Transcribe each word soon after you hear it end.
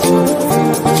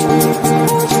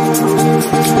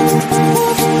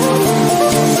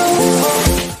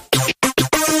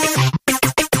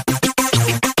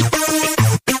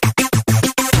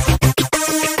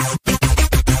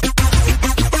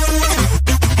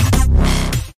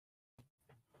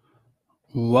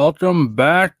Welcome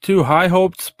back to High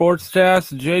Hope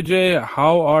Sportscast. JJ,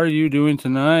 how are you doing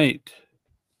tonight?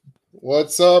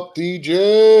 What's up,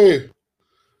 DJ?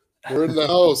 We're in the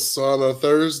house on a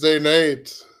Thursday night.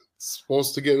 It's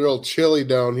supposed to get real chilly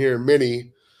down here,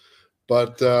 mini.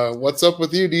 But what's up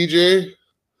with you, DJ?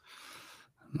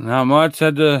 Not much.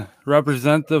 Had to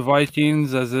represent the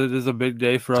Vikings as it is a big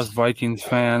day for us Vikings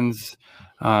fans.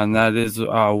 And that is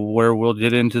where we'll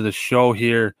get into the show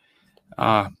here.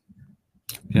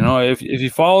 If you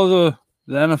follow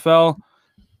the NFL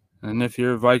and if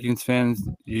you're Vikings fans,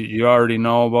 you already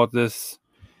know about this.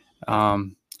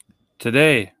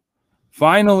 Today,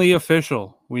 finally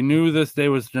official. We knew this day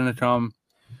was going to come.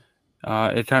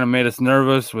 It kind of made us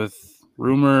nervous with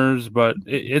rumors, but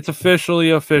it's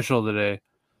officially official today.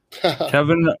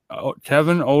 Kevin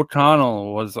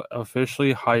O'Connell was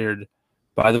officially hired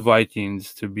by the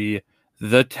Vikings to be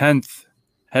the 10th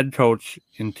head coach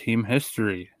in team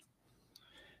history.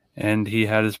 And he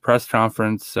had his press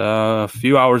conference a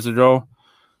few hours ago.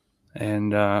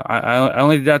 And I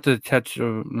only got to catch, I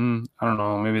don't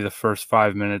know, maybe the first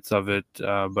 5 minutes of it,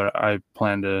 but I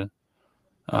plan to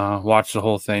watch the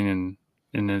whole thing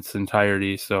in its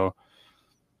entirety. So,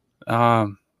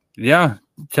 yeah,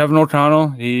 Kevin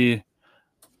O'Connell, he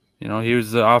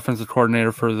was the offensive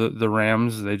coordinator for the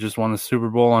Rams. They just won the Super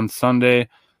Bowl on Sunday.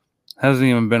 Hasn't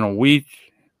even been a week.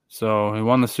 So he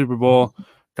won the Super Bowl,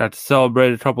 got to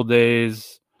celebrate a couple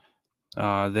days. They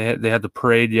had the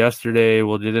parade yesterday.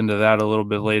 We'll get into that a little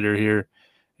bit later here.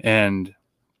 And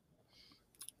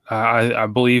I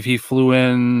believe he flew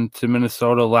in to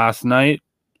Minnesota last night.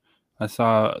 I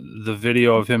saw the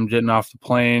video of him getting off the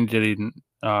plane, getting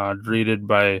greeted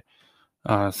by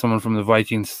someone from the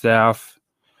Vikings staff.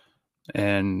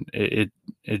 And it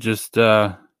just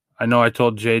I know I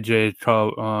told JJ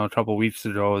a couple weeks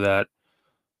ago that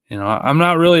I'm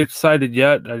not really excited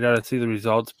yet. I got to see the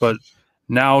results, but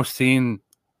now seeing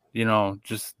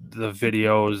just the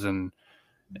videos and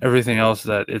everything else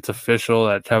that it's official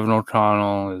that Kevin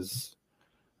O'Connell is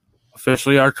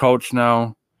officially our coach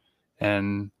now,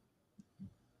 and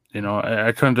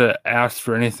I couldn't ask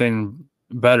for anything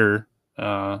better.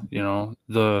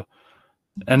 The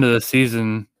end of the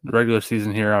season, the regular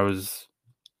season here, I was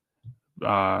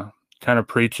kind of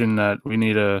preaching that we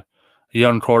need a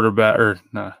young quarterback or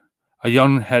a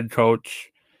young head coach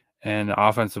and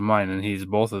offensive mind, and he's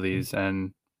both of these.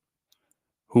 And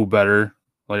who better,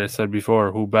 like I said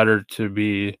before, who better to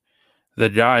be the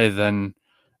guy than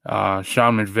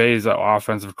Sean McVay's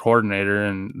offensive coordinator,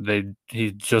 and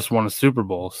he just won a Super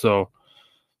Bowl. So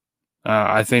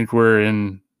I think we're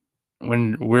in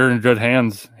good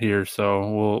hands here.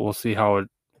 So we'll see how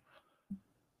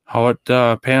it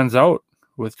pans out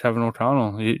with Kevin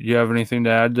O'Connell. You have anything to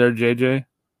add there, JJ?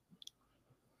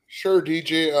 Sure,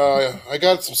 DJ. I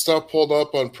got some stuff pulled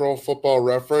up on Pro Football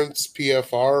Reference,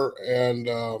 PFR, and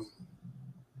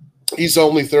he's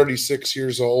only 36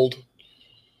 years old.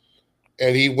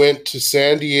 And he went to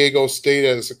San Diego State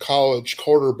as a college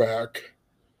quarterback.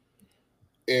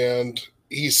 And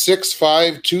he's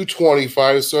 6'5",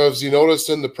 225. So as you noticed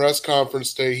in the press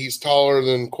conference today, he's taller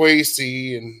than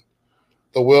Kwesi, and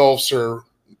the Wilfs are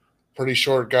pretty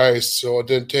short guys, so it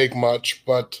didn't take much.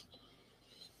 But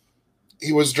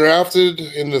he was drafted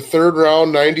in the third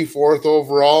round, 94th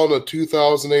overall in the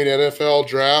 2008 NFL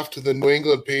draft to the New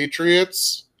England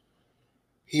Patriots.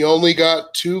 He only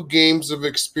got 2 games of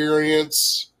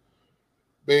experience,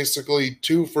 basically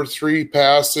 2 for 3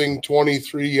 passing,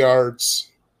 23 yards.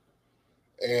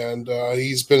 And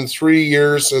he's been 3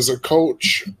 years as a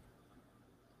coach.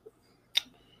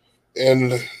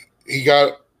 And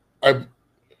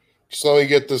just let me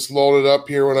get this loaded up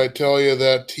here when I tell you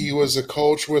that he was a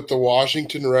coach with the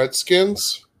Washington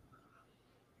Redskins.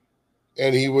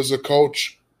 And he was a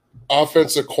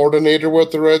offensive coordinator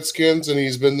with the Redskins, and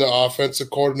he's been the offensive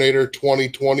coordinator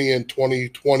 2020 and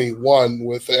 2021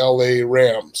 with the LA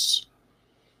Rams.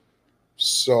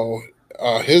 So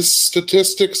his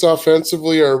statistics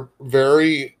offensively are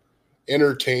very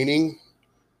entertaining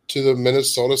to the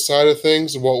Minnesota side of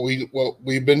things, what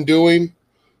we've been doing.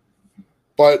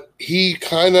 But he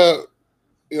kind of,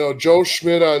 Joe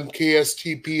Schmidt on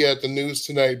KSTP at the news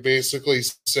tonight basically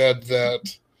said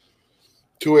that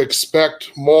to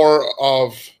expect more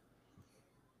of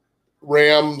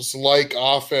Rams-like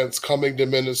offense coming to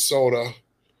Minnesota.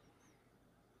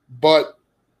 But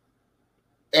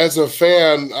as a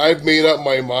fan, I've made up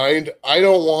my mind. I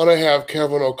don't want to have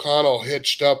Kevin O'Connell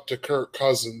hitched up to Kirk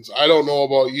Cousins. I don't know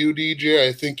about you, DJ.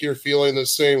 I think you're feeling the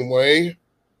same way.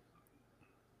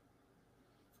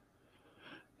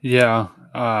 Yeah.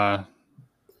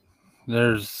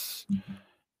 There's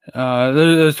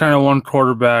There's kind of one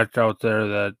quarterback out there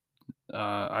that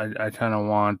I kind of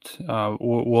want.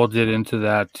 We'll get into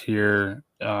that here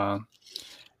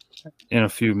in a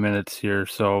few minutes here.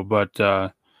 So,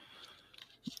 but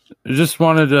just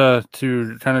wanted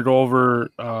to kind of go over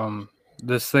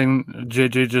this thing.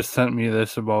 JJ just sent me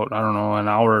this about, I don't know, an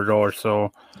hour ago or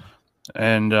so,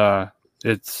 and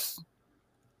it's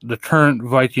the current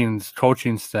Vikings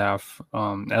coaching staff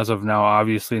as of now.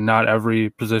 Obviously, not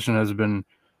every position has been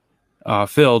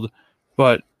filled,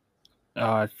 but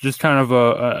just kind of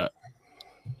a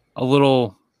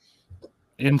little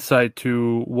insight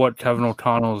to what Kevin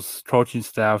O'Connell's coaching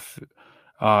staff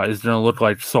is going to look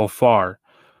like so far.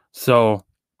 So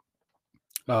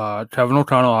Kevin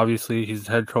O'Connell, obviously, he's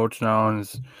head coach now, and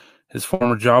his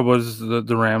former job was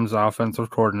the Rams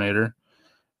offensive coordinator.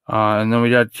 And then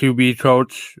we got QB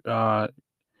coach.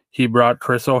 He brought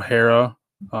Chris O'Hara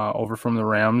over from the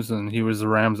Rams, and he was the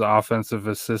Rams offensive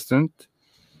assistant.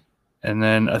 And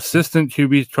then assistant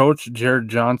QB coach Jared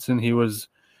Johnson, he was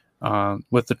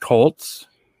with the Colts.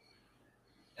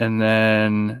 And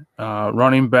then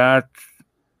running back,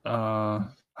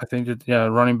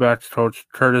 running backs coach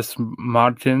Curtis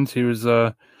Modkins. He was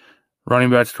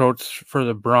running backs coach for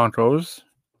the Broncos.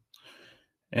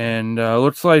 And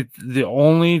looks like the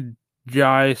only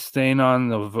guy staying on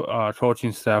the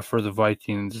coaching staff for the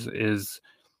Vikings is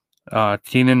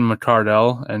Keenan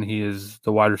McCardell, and he is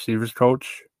the wide receivers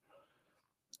coach.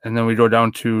 And then we go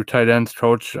down to tight ends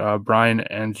coach Brian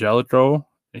Angelico.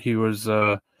 He was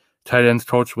tight ends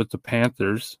coach with the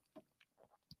Panthers.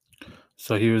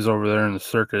 So he was over there in the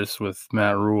circus with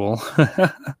Matt Rule.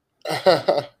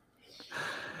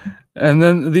 And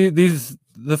then these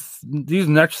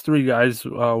next three guys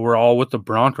were all with the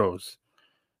Broncos.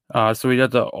 So we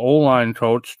got the O-line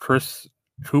coach, Chris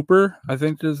Cooper, I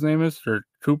think his name is, or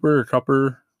Cooper or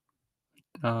Cupper.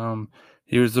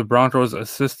 He was the Broncos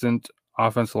assistant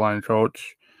offensive line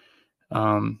coach.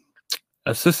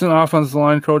 Assistant offensive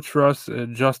line coach for us,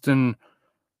 Justin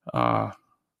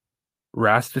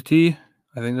Rastity.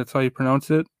 I think that's how you pronounce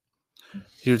it.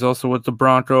 He was also with the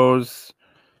Broncos.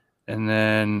 And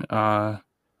then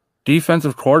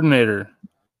defensive coordinator,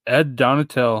 Ed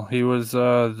Donatel. He was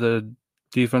the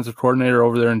defensive coordinator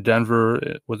over there in Denver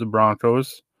with the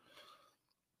Broncos.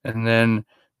 And then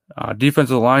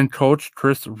defensive line coach,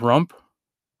 Chris Rumpf,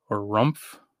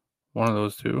 one of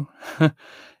those two.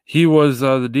 He was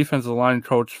the defensive line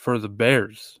coach for the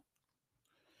Bears.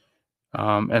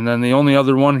 And then the only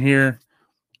other one here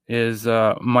is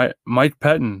Mike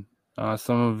Pettin.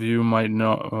 Some of you might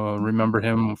remember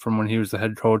him from when he was the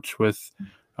head coach with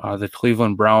the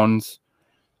Cleveland Browns.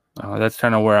 That's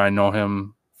kind of where I know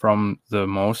him from the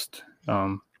most.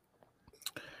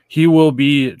 He will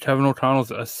be Kevin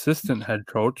O'Connell's assistant head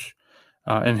coach,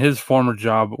 and his former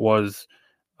job was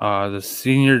the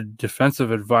senior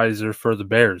defensive advisor for the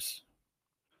Bears.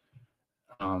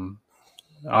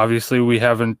 Obviously, we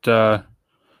haven't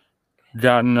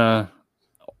gotten a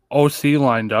OC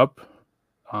lined up.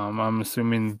 I'm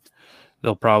assuming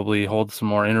they'll probably hold some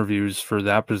more interviews for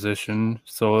that position.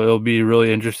 So it'll be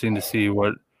really interesting to see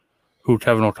who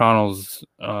Kevin O'Connell's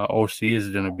OC is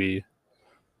going to be.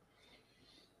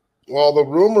 Well, the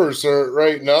rumors are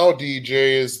right now,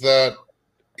 DJ, is that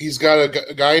he's got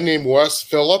a guy named Wes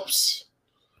Phillips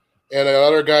and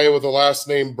another guy with the last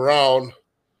name Brown.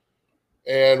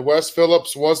 And Wes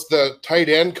Phillips was the tight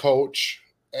end coach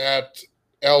at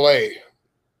LA.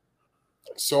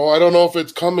 So I don't know if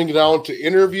it's coming down to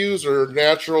interviews or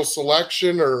natural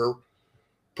selection or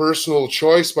personal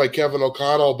choice by Kevin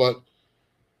O'Connell, but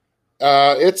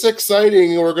it's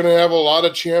exciting. We're going to have a lot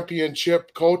of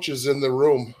championship coaches in the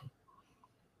room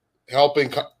helping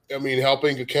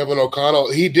Kevin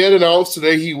O'Connell. He did announce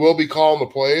today he will be calling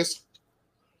the plays.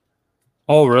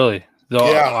 Oh, really?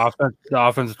 Yeah. The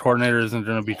offensive coordinator isn't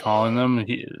going to be calling them.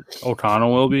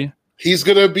 O'Connell will be? He's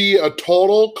going to be a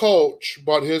total coach,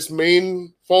 but his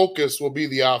main focus will be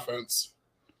the offense.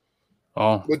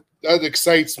 Oh. That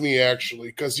excites me, actually,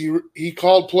 because he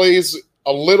called plays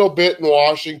a little bit in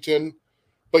Washington,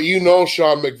 but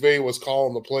Sean McVay was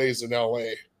calling the plays in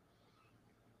L.A.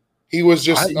 He was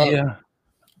just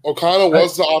O'Connell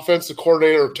was the offensive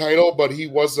coordinator title, but he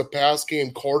was the pass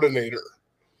game coordinator.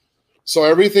 So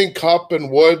everything Kupp and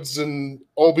Woods and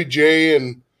OBJ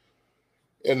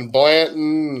and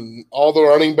Blanton and all the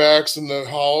running backs in the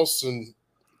house, and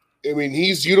I mean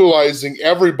he's utilizing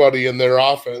everybody in their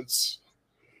offense.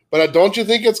 But don't you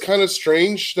think it's kind of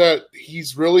strange that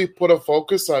he's really put a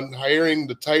focus on hiring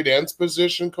the tight ends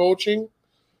position coaching?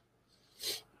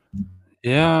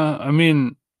 Yeah, I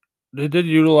mean, they did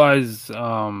utilize,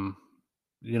 Tyler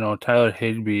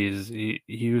Higbee's.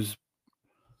 He was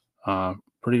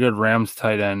pretty good Rams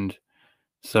tight end.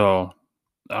 So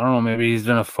I don't know. Maybe he's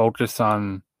gonna focus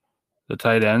on the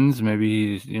tight ends.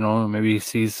 Maybe maybe he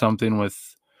sees something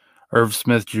with Irv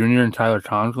Smith Jr. and Tyler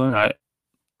Conklin. I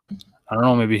don't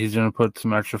know. Maybe he's gonna put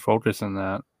some extra focus in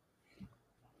that.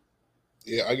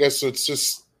 Yeah, I guess it's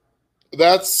just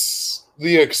that's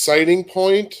the exciting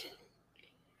point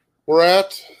we're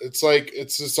at. It's like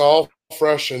it's just all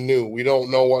fresh and new. We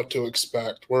don't know what to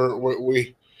expect.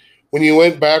 We when you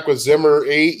went back with Zimmer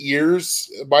 8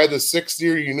 years, by the 6th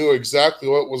year, you knew exactly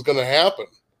what was going to happen.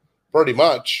 Pretty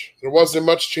much, there wasn't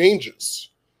much changes.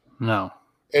 No,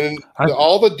 and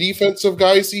all the defensive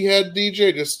guys he had,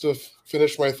 DJ. Just to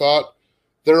finish my thought,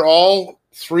 they're all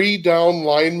 3 down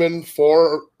linemen,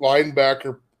 4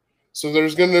 linebacker. So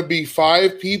there's going to be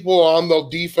 5 people on the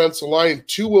defensive line.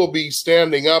 2 will be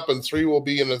standing up and 3 will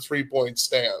be in a 3-point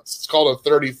stance. It's called a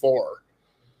 34.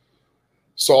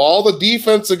 So all the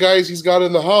defensive guys he's got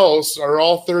in the house are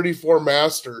all 34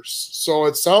 masters. So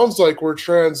it sounds like we're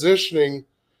transitioning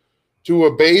to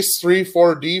a base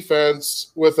 3-4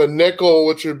 defense with a nickel,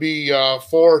 which would be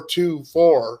 4-2-4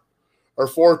 or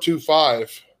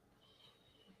 4-2-5.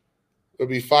 There'll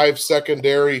be 5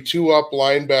 secondary, 2 up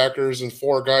linebackers, and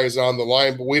 4 guys on the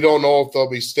line. But we don't know if they'll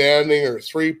be standing or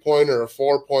 3-point or a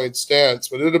 4-point stance.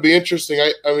 But it'll be interesting.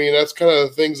 I mean, that's kind of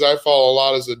the things I follow a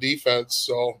lot as a defense.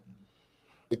 So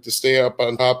I like to stay up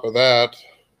on top of that.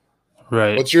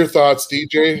 Right. What's your thoughts,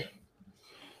 DJ?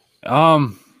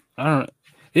 I don't.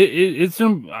 It's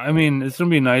gonna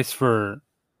be nice for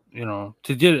to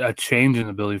get a change in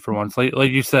ability for once.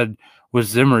 Like you said with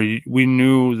Zimmer, we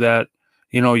knew that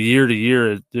year to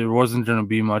year there wasn't going to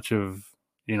be much of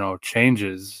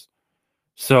changes.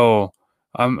 So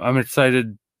I'm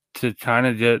excited to kind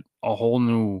of get a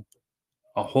whole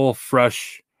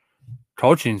fresh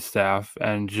coaching staff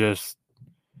and just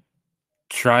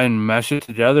try and mesh it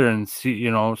together and see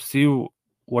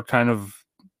what kind of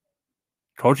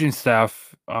coaching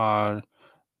staff what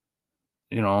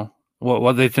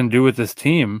they can do with this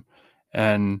team,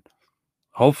 and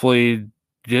hopefully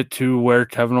get to where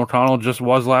Kevin O'Connell just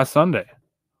was last Sunday,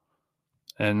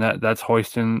 and that's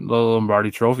hoisting the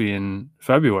Lombardi Trophy in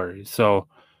February. So,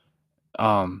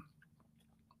 and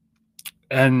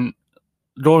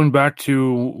going back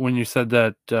to when you said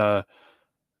that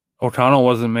O'Connell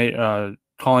wasn't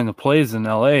calling the plays in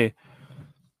LA.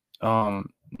 No,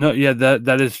 yeah,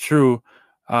 that is true.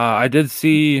 I did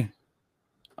see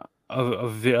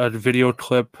a video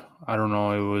clip. I don't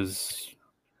know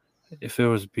if it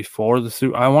was before the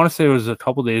Super. I want to say it was a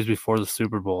couple days before the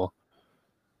Super Bowl,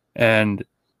 and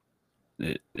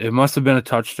it must have been a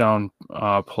touchdown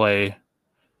play,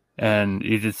 and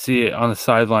you could see it on the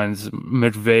sidelines.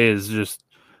 McVay is just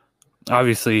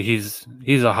obviously he's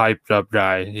a hyped up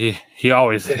guy. He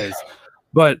always is,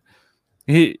 but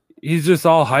he's just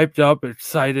all hyped up,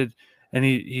 excited, and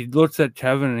he looks at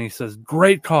Kevin and he says,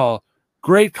 "Great call,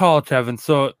 Kevin."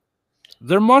 So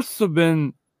there must have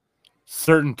been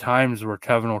certain times where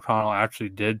Kevin O'Connell actually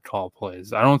did call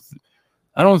plays. I don't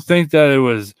think that it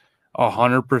was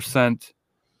 100%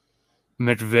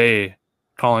 McVay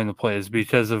calling the plays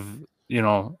because of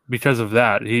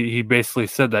that. He basically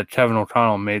said that Kevin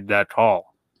O'Connell made that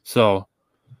call. So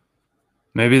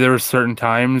maybe there were certain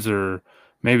times, or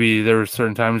maybe there were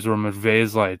certain times where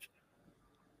McVay's like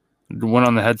went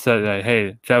on the headset like,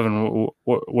 "Hey, Kevin,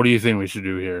 what do you think we should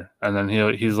do here?" And then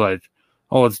he's like,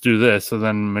 "Oh, let's do this." So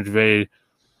then McVay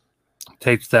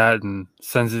takes that and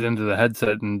sends it into the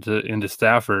headset into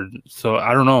Stafford. So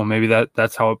I don't know. Maybe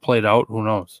that's how it played out. Who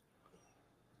knows?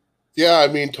 Yeah, I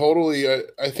mean, totally.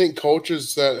 I think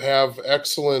coaches that have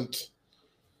excellent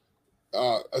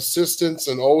assistants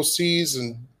and OCs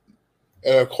and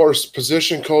of course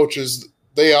position coaches,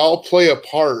 they all play a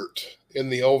part in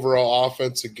the overall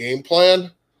offensive game plan.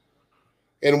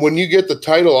 And when you get the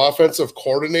title offensive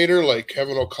coordinator like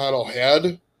Kevin O'Connell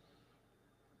had,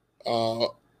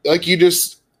 like you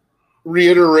just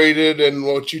reiterated and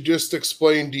what you just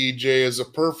explained, DJ, is a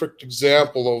perfect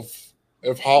example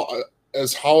of how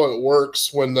it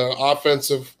works when the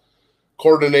offensive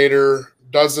coordinator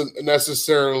doesn't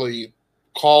necessarily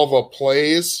call the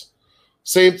plays.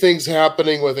 Same thing's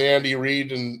happening with Andy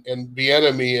Reid and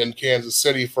Bieniemy in Kansas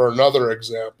City for another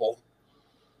example.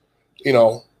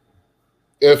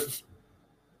 If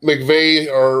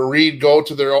McVay or Reid go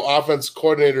to their offense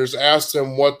coordinators, ask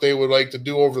them what they would like to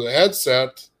do over the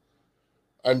headset,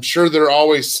 I'm sure they're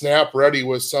always snap ready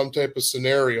with some type of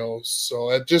scenarios. So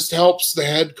it just helps the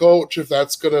head coach, if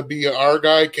that's going to be our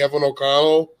guy, Kevin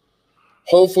O'Connell.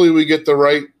 Hopefully we get the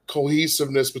right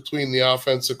cohesiveness between the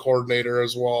offensive coordinator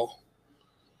as well.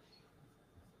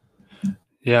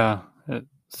 Yeah.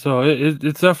 So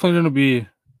it's definitely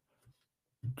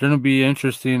gonna be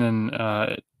interesting, and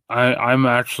I'm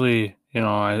actually,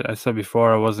 I said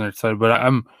before I wasn't excited, but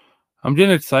I'm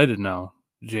getting excited now,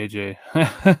 JJ.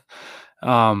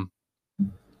 um, it,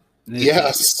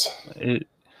 Yes. it,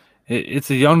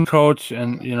 it's a young coach,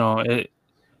 and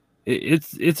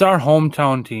it's our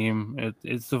hometown team.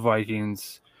 It's the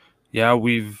Vikings. Yeah,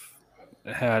 we've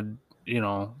had, we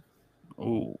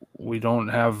don't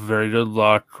have very good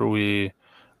luck.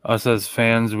 Us as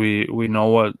fans, we know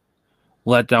what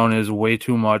letdown is way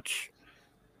too much,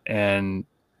 and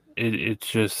it's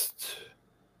just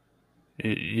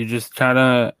you just kind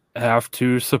of have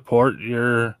to support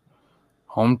your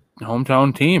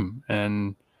hometown team,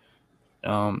 and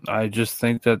I just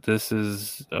think that this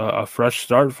is a fresh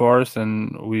start for us,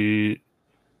 and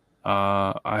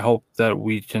I hope that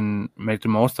we can make the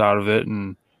most out of it,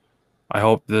 and I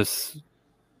hope this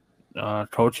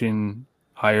coaching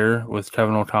hire with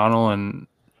Kevin O'Connell and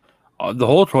the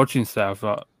whole coaching staff,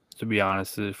 to be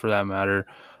honest, for that matter,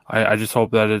 I just hope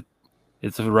that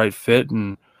it's the right fit,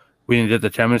 and we can get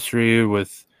the chemistry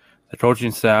with the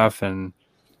coaching staff and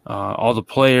all the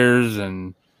players,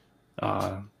 and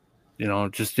uh,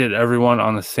 just get everyone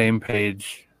on the same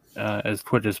page as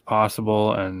quick as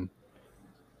possible, and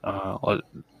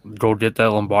go get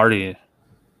that Lombardi.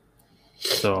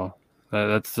 So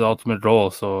that's the ultimate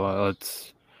goal. So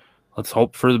let's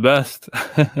hope for the best.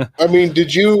 I mean,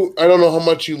 I don't know how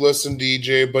much you listen,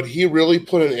 DJ, but he really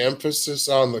put an emphasis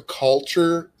on the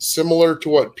culture, similar to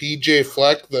what PJ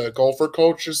Fleck, the golfer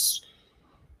coach, has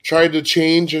tried to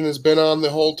change and has been on the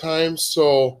whole time.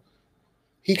 So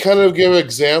he kind of gave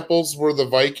examples where the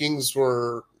Vikings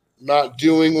were not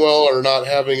doing well or not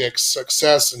having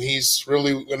success, and he's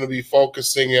really going to be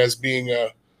focusing as being a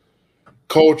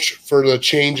coach for the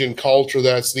change in culture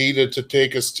that's needed to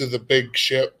take us to the big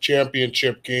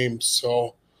championship games.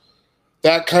 So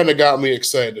that kind of got me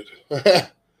excited.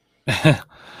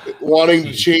 Wanting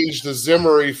to change the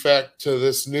Zimmer effect to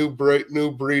this new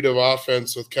breed of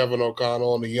offense with Kevin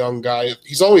O'Connell and a young guy.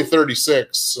 He's only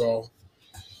 36, so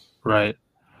Right.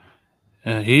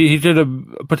 He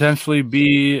could potentially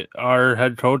be our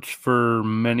head coach for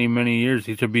many, many years.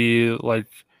 He could be like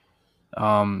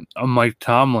a Mike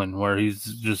Tomlin, where he's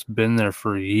just been there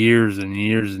for years and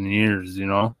years and years,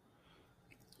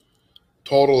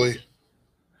 totally.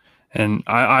 And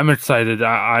I'm excited.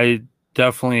 I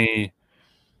definitely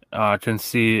can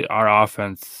see our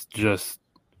offense just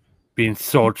being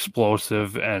so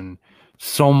explosive and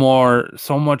so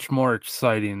much more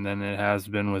exciting than it has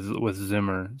been with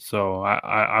Zimmer. So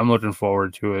I'm looking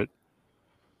forward to it.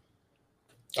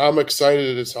 I'm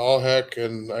excited as all heck,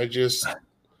 and I just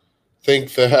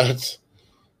think that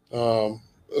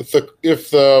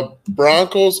if the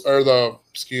Broncos or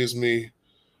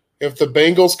if the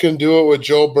Bengals can do it with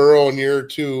Joe Burrow in year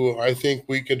 2, I think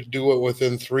we could do it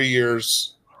within 3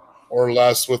 years or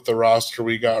less with the roster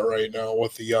we got right now,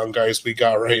 with the young guys we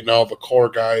got right now, the core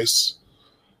guys.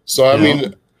 So I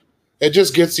mean, it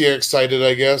just gets you excited,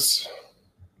 I guess.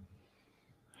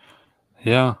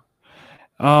 Yeah.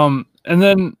 And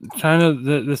then kind of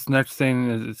this next thing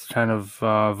is it's kind of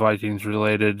Vikings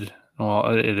related.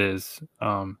 Well, it is.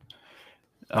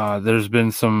 There's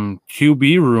been some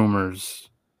QB rumors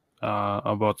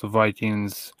about the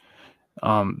Vikings.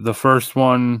 The first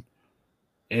one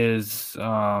is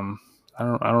I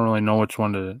don't really know which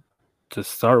one to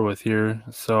start with here.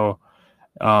 So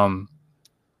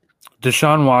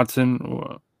Deshaun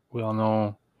Watson, we all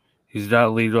know he's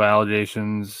got legal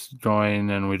allegations going,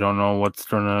 and we don't know what's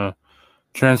going to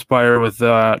transpire with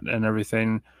that and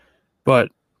everything. But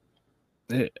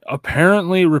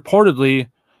apparently, reportedly,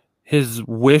 his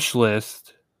wish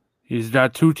list, he's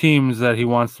got 2 teams that he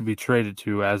wants to be traded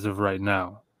to as of right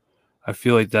now. I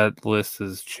feel like that list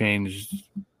has changed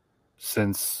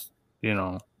since,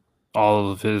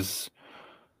 all of his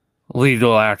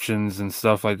legal actions and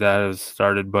stuff like that has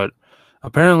started. But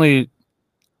apparently,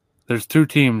 there's 2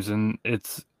 teams, and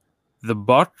it's the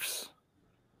Bucks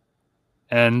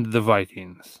and the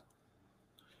Vikings.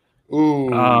 Ooh.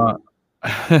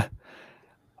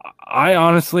 I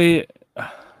honestly, I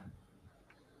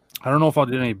don't know if I'll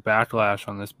get any backlash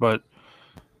on this, but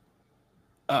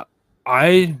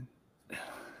I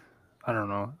don't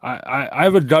know. I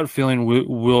have a gut feeling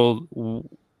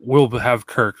we'll have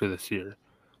Kirk this year.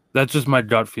 That's just my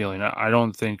gut feeling. I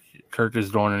don't think Kirk is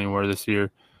going anywhere this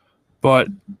year. But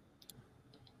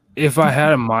if I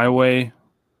had it my way,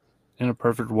 in a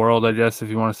perfect world, I guess, if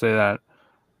you want to say that,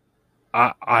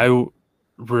 I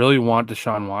really want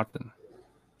Deshaun Watson.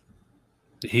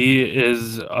 He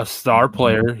is a star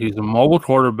player. He's a mobile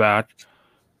quarterback.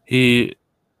 He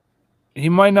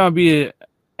might not be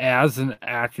as an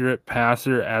accurate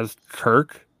passer as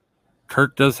Kirk.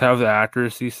 Kirk does have the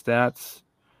accuracy stats,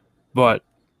 but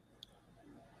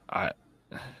I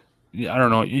don't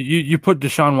know. You put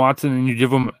Deshaun Watson and you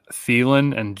give him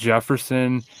Thielen and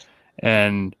Jefferson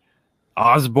and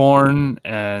Osborne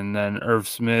and then Irv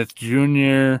Smith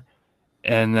Jr.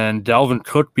 and then Dalvin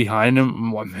Cook behind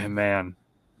him. Man,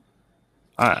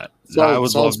 I would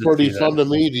love Sounds to pretty see fun that. to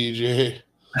me, DJ.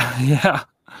 Yeah,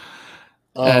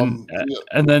 and Yeah,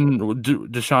 and then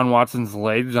Deshaun Watson's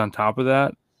legs on top of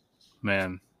that.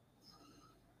 Man,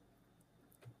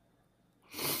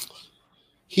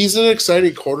 he's an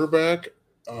exciting quarterback.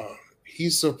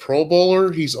 He's a Pro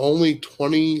Bowler. He's only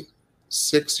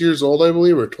 26 years old, I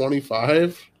believe, or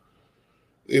 25.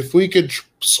 If we could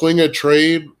swing a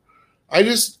trade,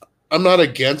 I'm not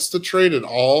against the trade at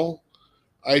all.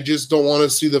 I just don't want to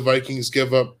see the Vikings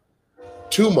give up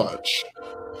too much.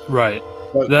 right.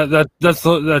 But That's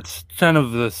kind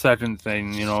of the second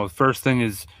thing. The first thing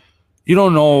is you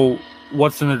don't know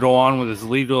what's going to go on with his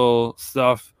legal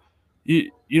stuff.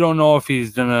 You don't know if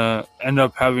he's going to end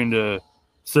up having to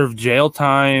serve jail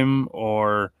time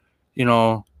or, he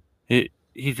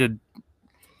could,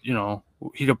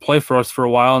 he could play for us for a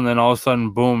while and then all of a sudden,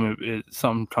 boom,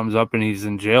 something comes up and he's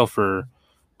in jail for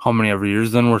how many ever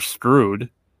years, then we're screwed.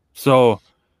 So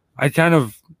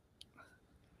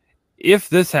if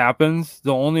this happens,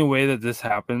 the only way that this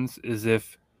happens is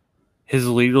if his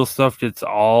legal stuff gets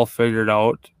all figured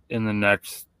out in the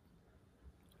next,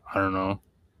 I don't know,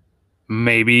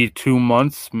 maybe 2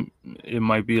 months. It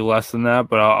might be less than that,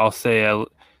 but I'll say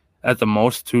at the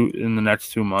most in the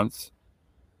next 2 months.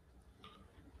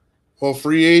 well,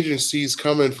 free agency is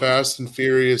coming fast and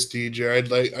furious,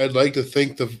 DJ. I'd like to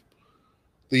think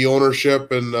the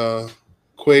ownership and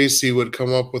Quasey would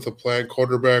come up with a plan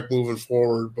quarterback moving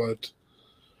forward, but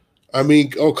I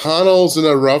mean O'Connell's in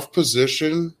a rough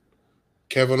position,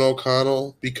 Kevin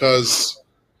O'Connell, because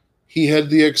he had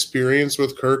the experience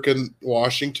with Kirk in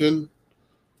Washington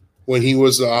when he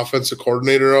was the offensive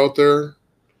coordinator out there.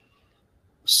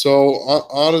 So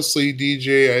honestly,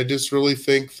 DJ, I just really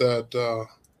think that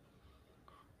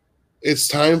it's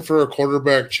time for a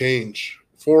quarterback change.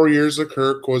 4 years of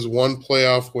Kirk was one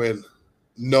playoff win,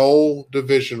 no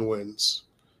division wins.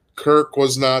 Kirk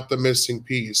was not the missing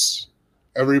piece.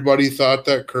 Everybody thought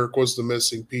that Kirk was the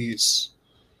missing piece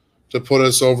to put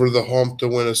us over the hump to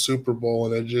win a Super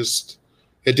Bowl, and it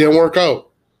didn't work out.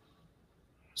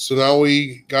 So now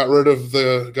we got rid of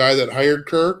the guy that hired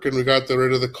Kirk, and we got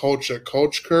rid of the coach that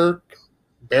coached Kirk,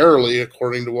 barely,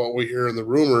 according to what we hear in the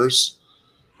rumors.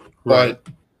 Right.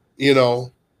 But,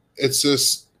 it's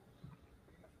just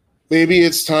maybe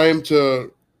it's time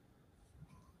to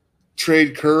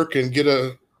trade Kirk and get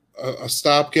a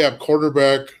stopgap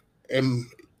quarterback. And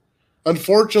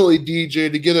unfortunately,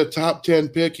 DJ, to get a top 10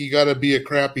 pick, you got to be a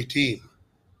crappy team.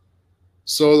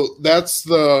 So that's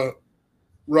the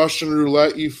Russian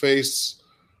roulette you face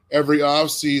every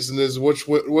offseason is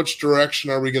which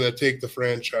direction are we going to take the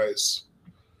franchise?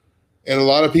 And a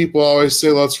lot of people always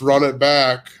say, let's run it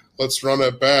back. Let's run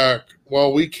it back.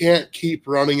 Well, we can't keep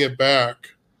running it back.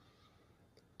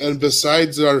 And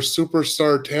besides, our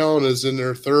superstar talent is in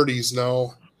their 30s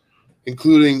now,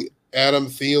 including Adam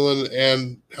Thielen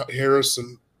and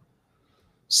Harrison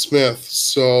Smith.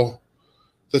 So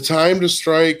the time to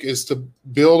strike is to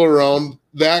build around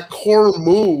that core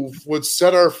move would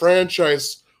set our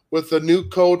franchise with a new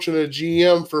coach and a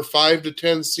GM for 5 to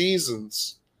 10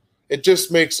 seasons. It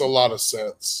just makes a lot of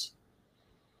sense.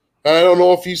 And I don't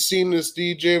know if you've seen this,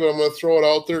 DJ, but I'm going to throw it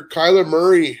out there. Kyler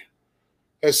Murray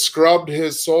has scrubbed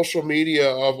his social media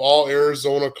of all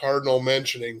Arizona Cardinal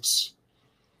mentionings.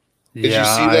 Did you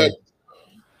see that?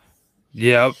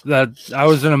 Yeah, that I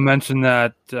was going to mention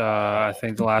that I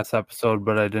think the last episode,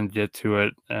 but I didn't get to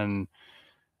it. And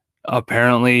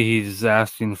apparently he's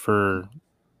asking for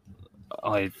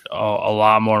like a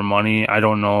lot more money. I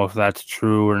don't know if that's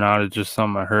true or not. It's just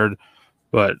something I heard,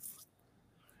 but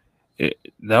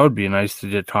that would be nice to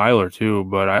get Tyler too.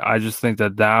 But I just think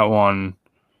that one,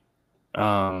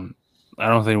 I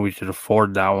don't think we should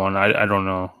afford that one. I don't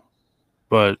know,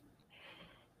 but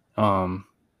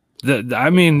I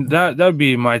mean that'd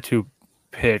be my two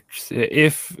picks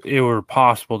if it were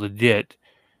possible to get.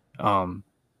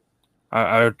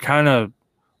 I would kind of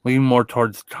lean more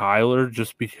towards Tyler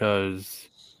just because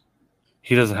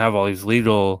he doesn't have all these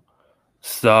legal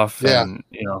stuff, and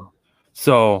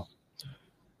so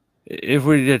if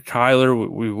we did Tyler,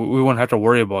 we wouldn't have to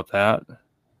worry about that.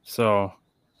 So,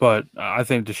 but I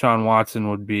think Deshaun Watson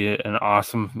would be an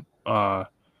awesome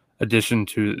addition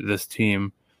to this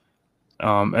team.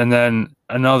 And then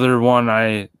another one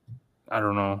I I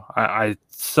don't know. I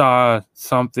saw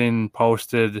something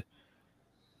posted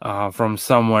from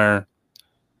somewhere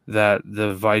that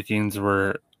the Vikings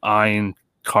were eyeing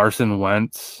Carson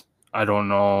Wentz. I don't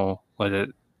know. Like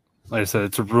I said,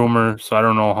 it's a rumor, so I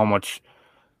don't know how much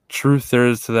truth there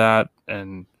is to that.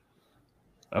 And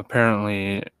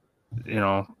apparently, you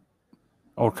know,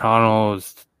 O'Connell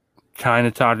is kind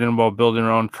of talking about building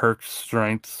around Kirk's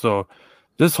strengths. So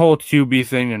this whole QB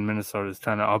thing in Minnesota is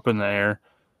kind of up in the air.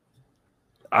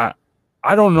 I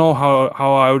don't know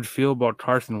how I would feel about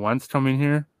Carson Wentz coming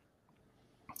here.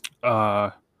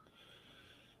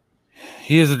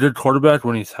 He is a good quarterback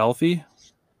when he's healthy,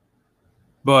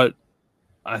 but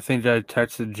I think I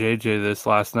texted JJ this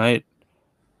last night.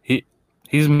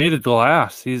 He's made of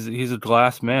glass. He's a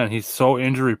glass man. He's so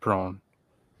injury prone,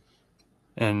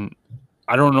 and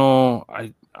I don't know.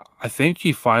 I think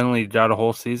he finally got a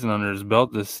whole season under his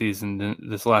belt this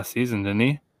last season, didn't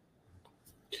he?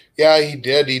 Yeah, he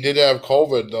did. He did have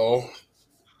COVID though.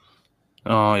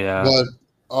 Oh yeah. But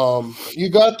you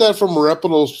got that from a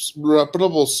reputable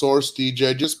source, DJ.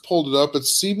 I just pulled it up.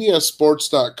 It's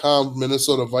CBSSports.com,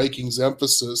 Minnesota Vikings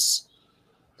emphasis.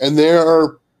 And they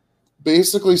are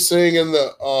basically saying in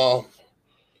the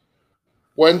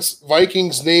Wentz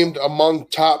Vikings named among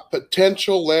top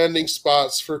potential landing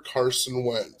spots for Carson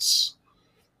Wentz.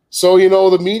 So,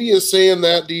 the media is saying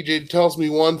that, DJ, tells me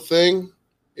one thing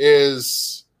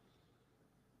is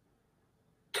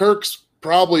Kirk's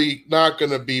probably not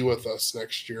going to be with us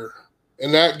next year.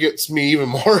 And that gets me even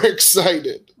more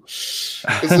excited.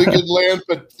 Because we could land,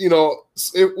 but,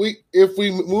 if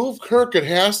we move Kirk, it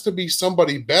has to be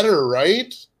somebody better,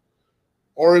 right?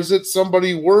 Or is it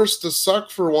somebody worse to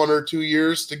suck for 1 or 2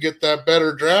 years to get that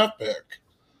better draft pick?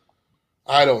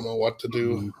 I don't know what to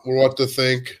do or what to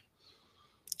think.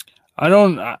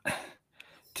 To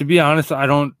be honest, I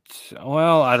don't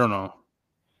know.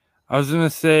 I was going to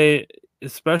say,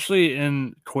 especially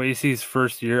in Kwesi's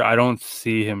first year, I don't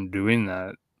see him doing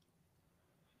that.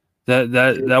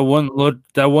 That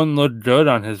wouldn't look good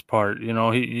on his part.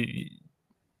 You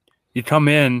come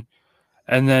in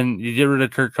and then you get rid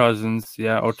of Kirk Cousins.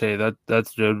 Yeah, okay,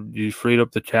 that's good. You freed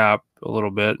up the cap a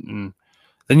little bit, and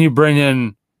then you bring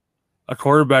in a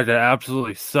quarterback that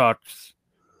absolutely sucks,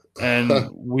 and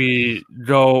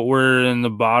we're in the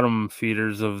bottom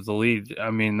feeders of the league.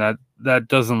 I mean, that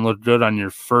doesn't look good on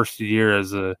your first year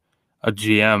as a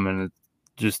GM, and it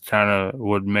just kind of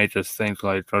would make us think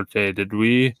like, okay, did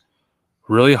we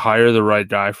really hire the right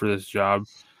guy for this job?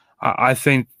 I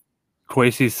think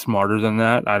Kwesi's smarter than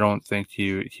that. I don't think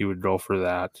he would go for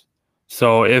that.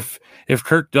 So if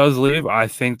Kirk does leave, I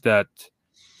think that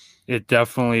it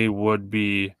definitely would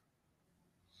be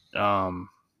an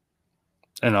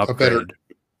upgrade.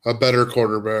 A better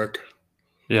quarterback.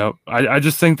 Yeah, I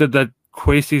just think that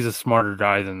Kwesi's a smarter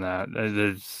guy than that.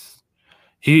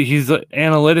 He's an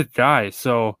analytic guy,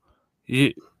 so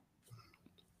I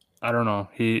don't know.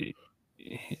 He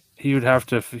would have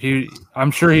to.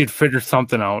 I'm sure he'd figure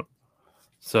something out.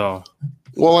 So,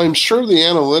 well, I'm sure the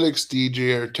analytics,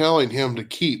 DJ, are telling him to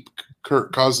keep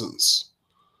Kirk Cousins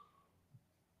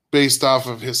based off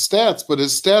of his stats, but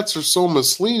his stats are so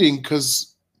misleading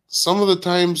because some of the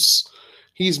times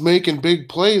he's making big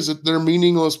plays that they're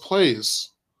meaningless plays,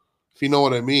 if you know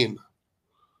what I mean,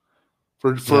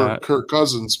 for Kirk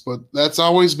Cousins. But that's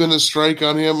always been a strike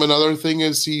on him. Another thing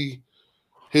is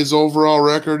his overall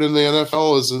record in the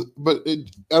NFL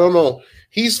I don't know.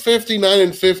 He's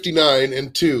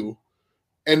 59-59-2,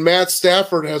 and Matt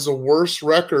Stafford has a worse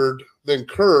record than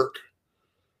Kirk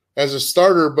as a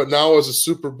starter, but now as a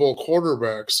Super Bowl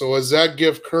quarterback. So does that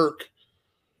give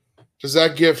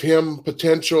him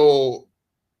potential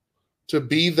to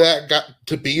be that guy,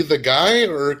 to be the guy,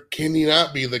 or can he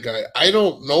not be the guy? I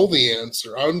don't know the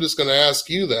answer. I'm just going to ask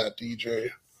you that,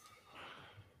 DJ.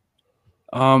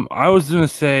 I was going to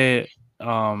say,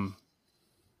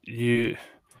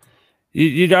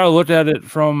 you got to look at it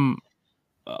from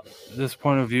this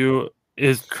point of view.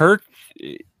 Is Kirk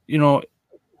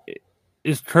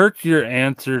your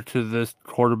answer to this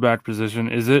quarterback position?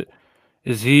 Is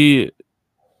he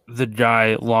the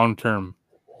guy long term?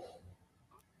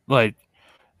 Like,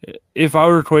 if I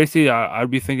were Kwesi, I'd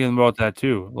be thinking about that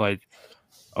too. Like,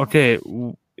 okay,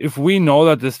 if we know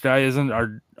that this guy isn't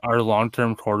our long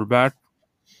term quarterback,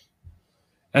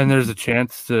 and there's a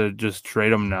chance to just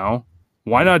trade him now,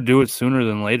 why not do it sooner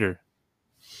than later?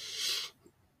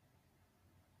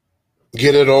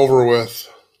 Get it over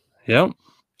with. Yep.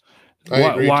 I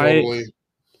agree totally.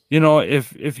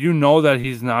 If you know that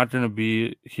he's not going to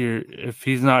be here, if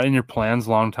he's not in your plans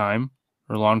long term,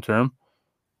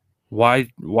 why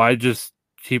just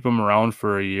keep him around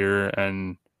for a year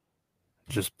and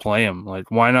just play him. Like,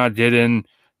 why not get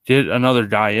another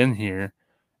guy in here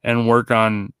and work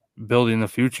on building the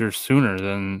future sooner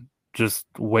than just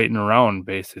waiting around,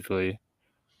 basically.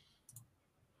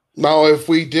 Now, if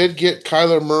we did get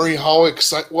Kyler Murray,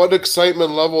 what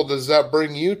excitement level does that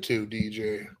bring you to,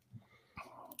 DJ?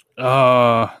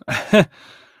 I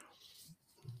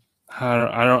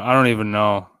don't even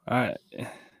know.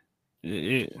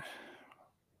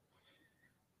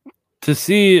 To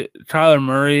see Kyler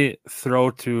Murray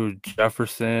throw to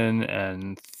Jefferson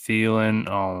and Thielen,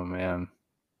 oh man.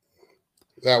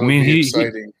 That I would mean, be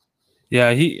exciting.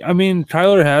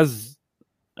 Kyler has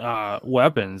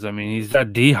weapons. I mean, he's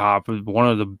got D-Hop, one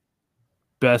of the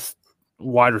best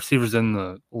wide receivers in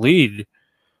the league,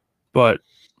 but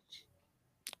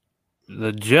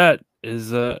the Jet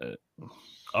is up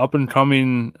and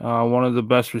coming, one of the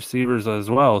best receivers as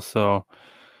well. So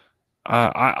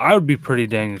I would be pretty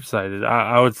dang excited.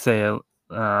 I would say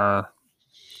probably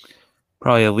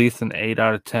at least an 8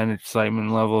 out of 10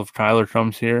 excitement level if Kyler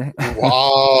comes here.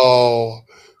 Wow.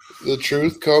 The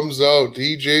truth comes out.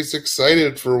 DJ's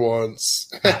excited for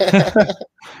once.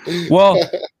 Well,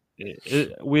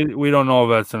 we don't know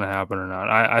if that's going to happen or not.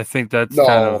 I think that's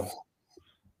kind of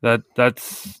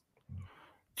that's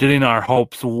getting our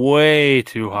hopes way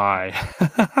too high.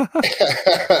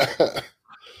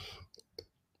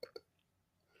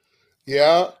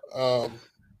 Yeah, I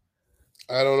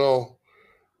don't know.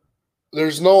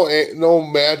 There's no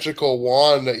magical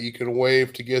wand that you can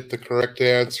wave to get the correct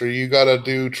answer. You got to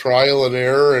do trial and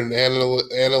error and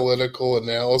analytical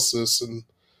analysis. And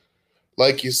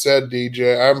like you said,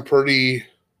 DJ, I'm pretty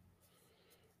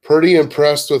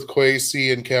impressed with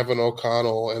Quasey and Kevin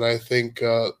O'Connell, and I think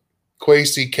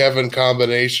Quasey Kevin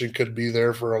combination could be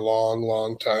there for a long,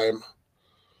 long time.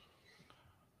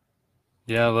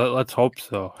 Yeah, let's hope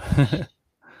so.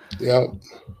 Yep.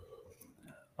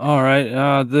 All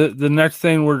right. The next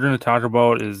thing we're going to talk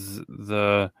about is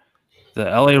the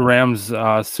LA Rams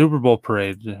Super Bowl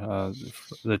parade,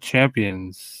 the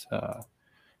champions.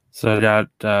 So I got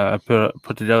I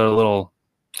put together a little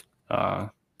kind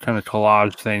of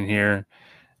collage thing here.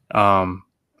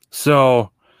 So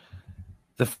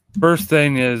the first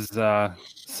thing is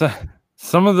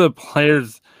some of the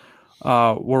players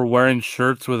were wearing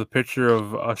shirts with a picture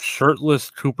of a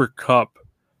shirtless Cooper Kupp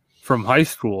from high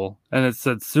school, and it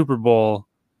said Super Bowl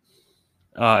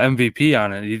MVP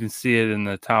on it. You can see it in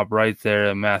the top right there,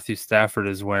 and Matthew Stafford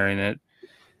is wearing it.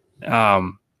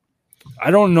 I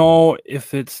don't know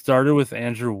if it started with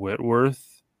Andrew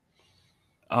Whitworth,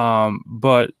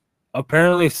 but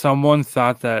apparently someone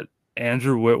thought that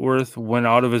Andrew Whitworth went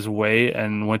out of his way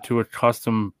and went to a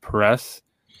custom press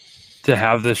to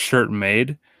have this shirt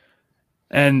made.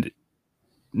 And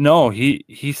no,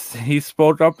 he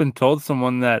spoke up and told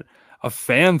someone that a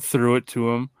fan threw it to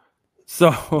him,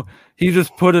 so he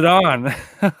just put it on.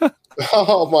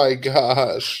 Oh my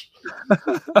gosh,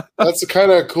 that's a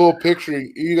kind of cool picture.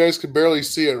 You guys can barely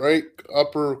see it, right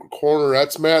upper corner.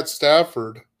 That's Matt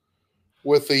Stafford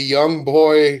with a young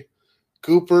boy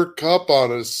Cooper Kupp on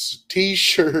his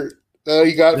T-shirt that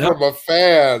he got from a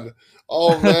fan.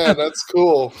 Oh man, that's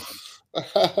cool.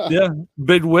 Yeah,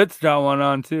 Big Wit's got one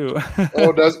on too.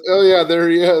 Oh yeah, there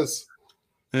he is.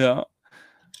 Yeah,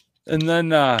 and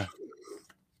then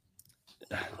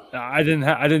I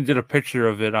didn't get a picture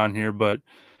of it on here, but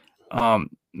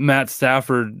Matt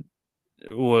Stafford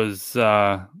was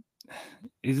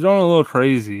he's going a little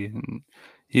crazy.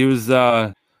 He was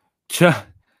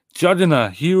chugging a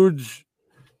huge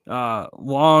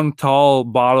long tall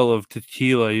bottle of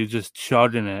tequila. He was just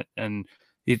chugging it, and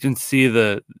you can see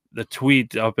the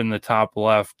tweet up in the top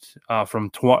left from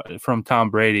Tom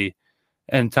Brady,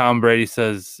 and Tom Brady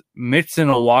says, "Mix in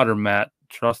a water, Matt.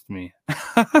 Trust me."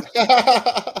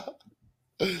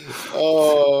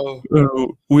 Oh,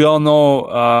 we all know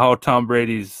how Tom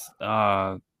Brady's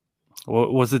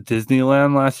was it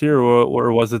Disneyland last year,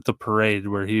 or was it the parade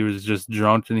where he was just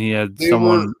drunk and he had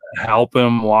someone help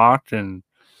him walk, and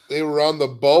they were on the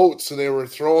boats and they were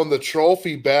throwing the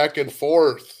trophy back and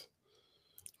forth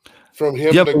from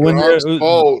him to Gronk's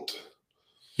boat.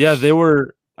 Yeah, they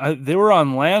were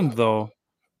on land though.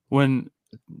 When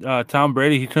Tom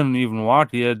Brady, he couldn't even walk.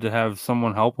 He had to have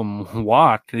someone help him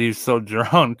walk. He was so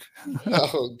drunk.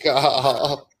 Oh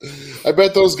God! I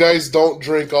bet those guys don't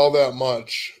drink all that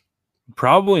much.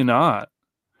 Probably not.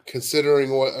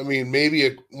 Considering what I mean,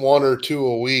 maybe one or two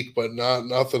a week, but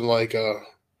nothing like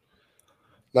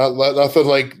nothing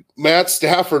like Matt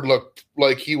Stafford looked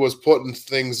like he was putting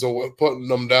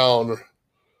them down.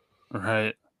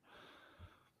 Right.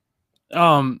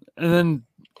 And then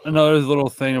another little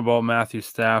thing about Matthew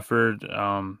Stafford.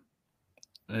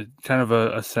 kind of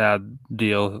a sad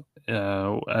deal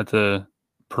at the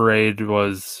parade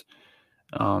was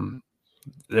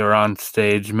they were on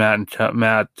stage.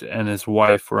 Matt and his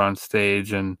wife were on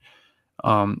stage, and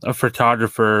a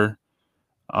photographer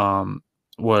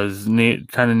was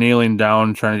kind of kneeling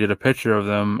down trying to get a picture of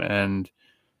them, and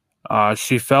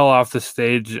she fell off the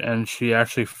stage and she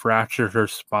actually fractured her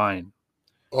spine.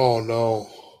 Oh no.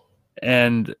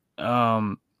 And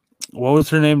what was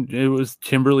her name? It was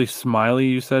Kimberly Smiley,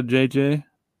 you said, JJ?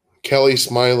 Kelly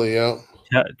Smiley, yeah.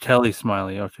 Kelly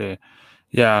Smiley, okay.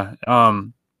 Yeah.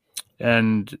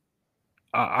 And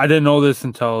I didn't know this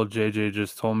until JJ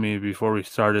just told me before we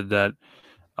started that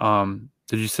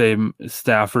did you say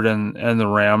Stafford and the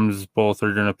Rams both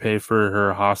are going to pay for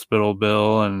her hospital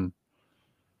bill? And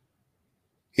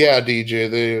Yeah,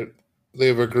 DJ,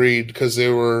 they've agreed because they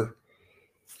were.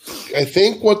 I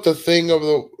think what the thing of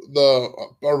the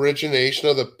origination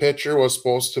of the picture was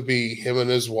supposed to be him and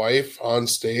his wife on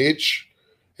stage,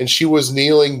 and she was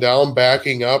kneeling down,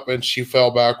 backing up, and she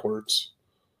fell backwards.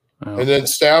 And then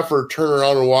Stafford turned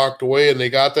around and walked away, and they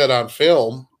got that on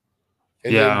film.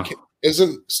 And yeah, then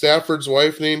isn't Stafford's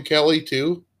wife named Kelly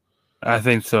too? I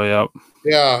think so. Yep.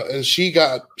 Yeah, and she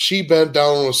bent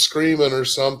down and was screaming or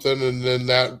something, and then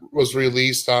that was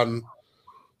released on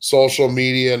social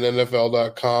media and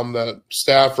NFL.com that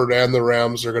Stafford and the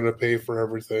Rams are going to pay for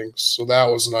everything. So that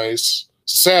was nice.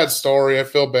 Sad story. I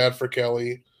feel bad for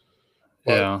Kelly.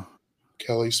 Yeah.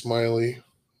 Kelly Smiley.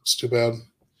 It's too bad.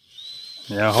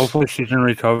 Yeah. Hopefully she can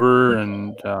recover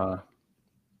and,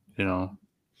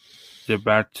 get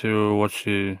back to what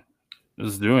she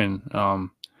is doing.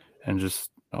 And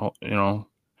just, hope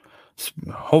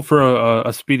for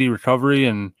a speedy recovery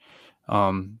and,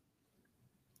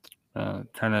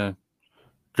 kind of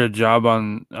good job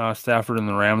on Stafford and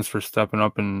the Rams for stepping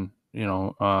up and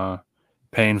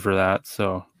paying for that.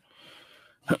 So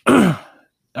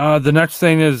the next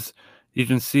thing is you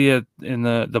can see it in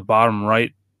the bottom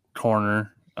right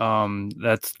corner.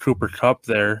 That's Cooper Kupp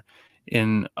there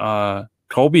in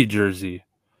Kobe jersey,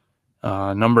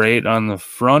 number 8 on the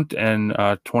front and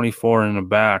 24 in the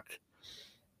back,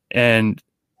 and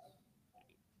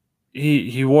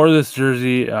he wore this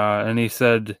jersey and he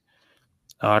said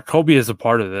Kobe is a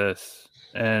part of this,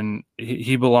 and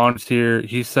he belongs here.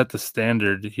 He set the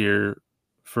standard here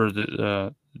for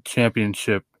the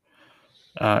championship.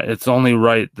 It's only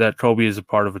right that Kobe is a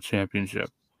part of a championship.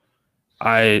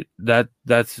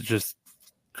 That's just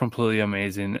completely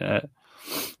amazing.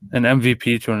 An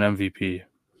MVP to an MVP.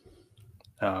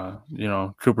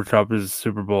 Cooper Kupp is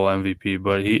Super Bowl MVP,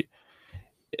 but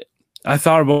I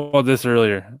thought about this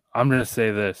earlier. I'm gonna say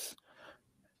this: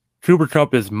 Cooper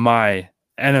Kupp is my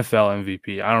NFL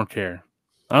MVP. I don't care.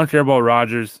 I don't care about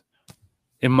Rodgers.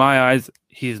 In my eyes,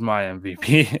 he's my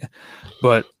MVP.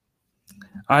 But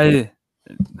that's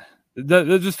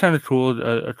just kind of cool.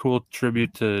 A cool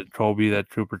tribute to Kobe that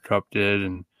Cooper Kupp did,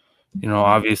 and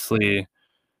obviously,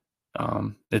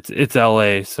 it's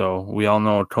LA, so we all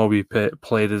know Kobe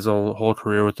played his whole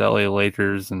career with the LA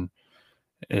Lakers, and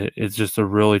it's just a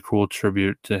really cool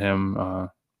tribute to him.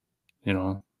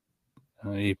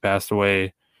 He passed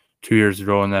away 2 years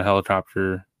ago in that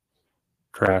helicopter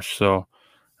crash. So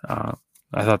I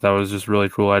thought that was just really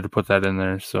cool. I had to put that in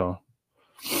there. So,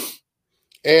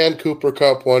 and Cooper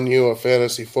Kupp won you a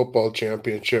fantasy football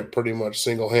championship pretty much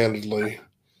single-handedly.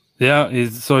 Yeah,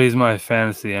 he's my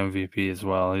fantasy MVP as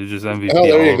well. He's just MVP. Oh,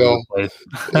 there you go.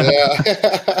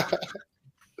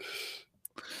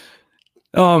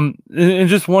 Yeah. And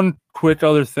just one quick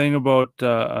other thing about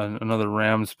another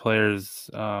Rams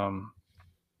players.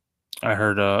 I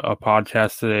heard a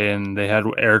podcast today, and they had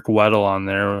Eric Weddle on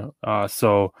there.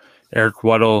 So Eric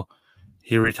Weddle,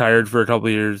 he retired for a couple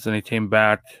of years, and he came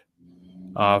back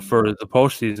for the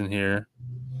postseason here.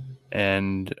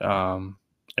 And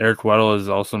Eric Weddle is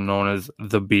also known as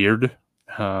the Beard.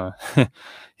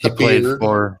 He played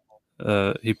for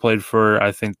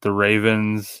I think the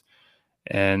Ravens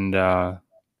and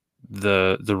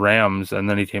the Rams, and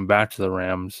then he came back to the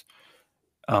Rams.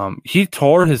 He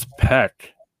tore his pec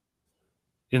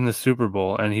in the Super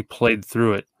Bowl, and he played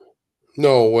through it.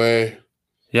 No way.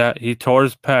 Yeah, he tore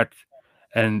his pec,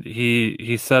 and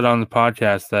he said on the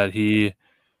podcast that he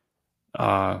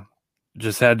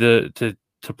just had to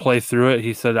play through it.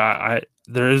 He said, I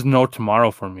there is no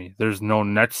tomorrow for me. There's no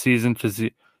next season because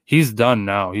he's done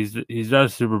now. He's done a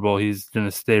Super Bowl. He's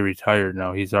gonna stay retired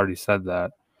now. He's already said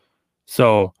that.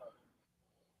 So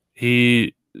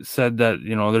he said that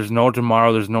there's no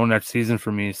tomorrow. There's no next season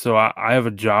for me. So I have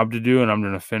a job to do, and I'm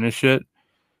gonna finish it.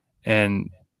 And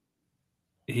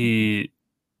he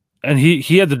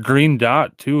had the green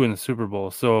dot too in the Super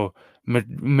Bowl. So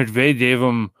McVay gave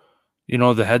him,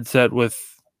 the headset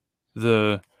with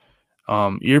the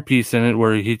earpiece in it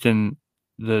where he can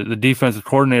the defensive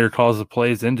coordinator calls the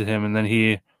plays into him, and then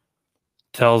he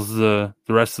tells the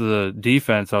rest of the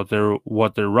defense out there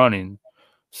what they're running.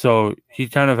 So he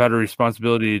kind of had a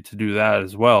responsibility to do that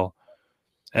as well.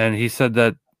 And he said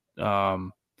that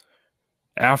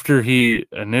after he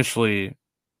initially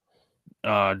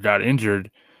got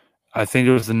injured, I think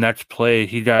it was the next play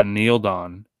he got kneeled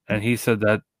on, and he said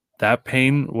that that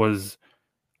pain was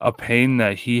a pain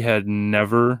that he had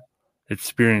never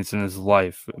experienced in his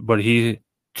life, but he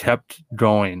kept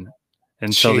going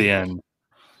until the Gee, end.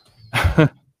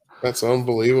 that's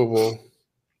unbelievable.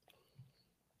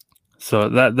 So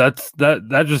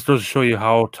that just goes to show you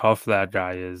how tough that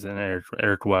guy is, and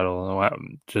Eric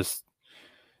Weddle, just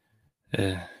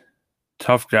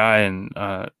tough guy, and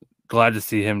glad to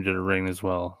see him get a ring as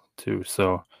well too.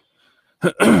 So,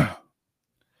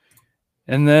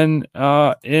 and then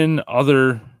in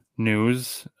other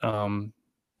news, the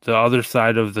other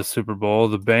side of the Super Bowl,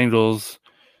 the Bengals,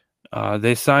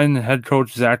 they signed head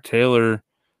coach Zach Taylor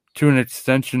to an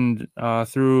extension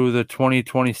through the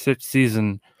 2026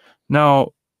 season.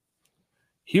 Now,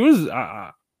 he was,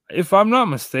 if I'm not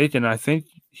mistaken, I think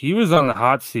he was on the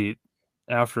hot seat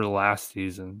after last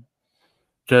season,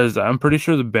 because I'm pretty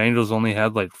sure the Bengals only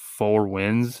had like 4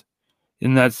 wins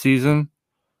in that season.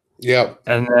 Yep.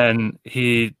 And then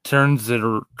he turns it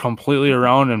completely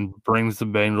around and brings the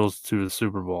Bengals to the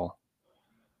Super Bowl.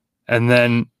 And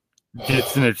then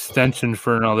gets an extension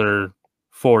for another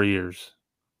 4 years.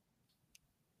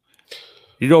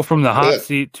 You go from the hot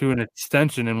seat to an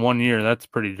extension in 1 year. That's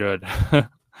pretty good.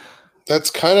 That's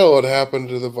kind of what happened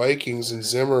to the Vikings and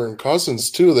Zimmer and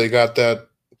Cousins, too. They got that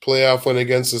playoff win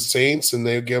against the Saints, and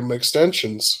they give them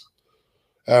extensions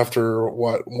after,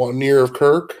 1 year of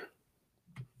Kirk?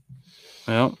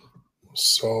 Yeah.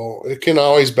 So it can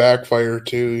always backfire,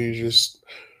 too. You just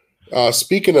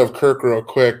speaking of Kirk real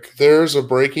quick, there's a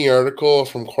breaking article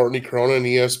from Courtney Cronin,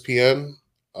 ESPN,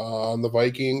 on the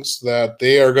Vikings that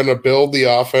they are going to build the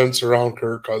offense around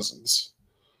Kirk Cousins.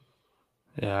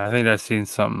 Yeah, I think I've seen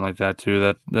something like that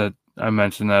too. That I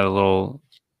mentioned that a little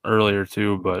earlier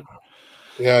too, but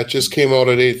yeah, it just came out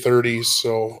at 8:30,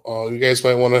 so you guys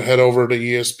might want to head over to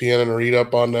ESPN and read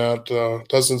up on that.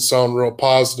 Doesn't sound real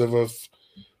positive if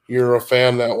you're a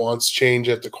fan that wants change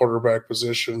at the quarterback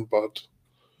position, but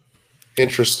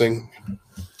interesting.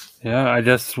 Yeah, I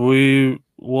guess we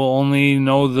will only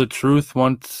know the truth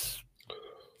once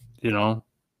it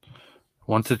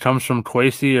comes from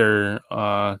Kwesi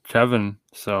or Kevin.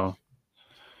 So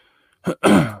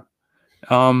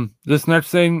this next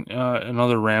thing,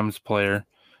 another Rams player,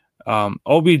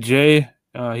 OBJ,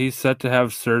 he's set to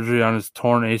have surgery on his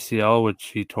torn ACL, which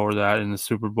he tore that in the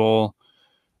Super Bowl.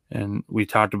 And we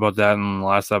talked about that in the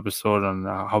last episode on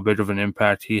how big of an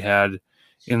impact he had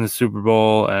in the Super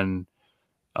Bowl, and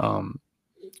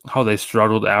how they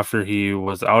struggled after he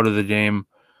was out of the game.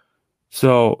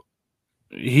 So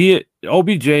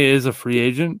OBJ is a free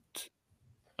agent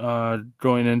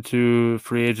going into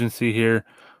free agency here,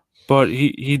 but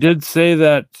he did say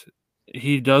that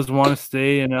he does want to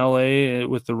stay in LA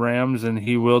with the Rams, and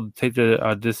he will take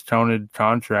a discounted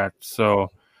contract. So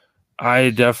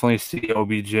I definitely see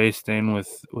OBJ staying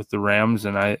with the Rams,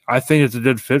 and I think it's a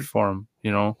good fit for him.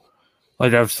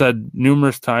 Like I've said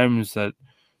numerous times, that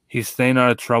he's staying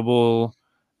out of trouble,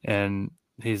 and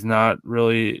he's not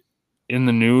really in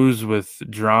the news with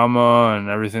drama and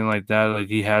everything like that, like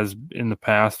he has in the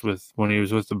past with when he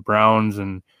was with the Browns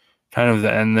and kind of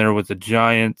the end there with the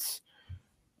Giants.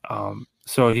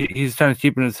 So he's kind of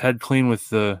keeping his head clean with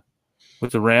the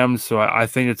Rams. So I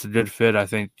think it's a good fit. I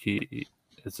think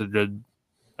it's a good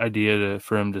idea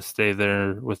for him to stay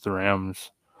there with the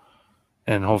Rams,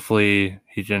 and hopefully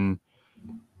he can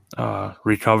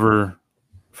recover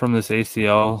from this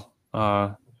ACL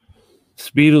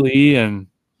speedily and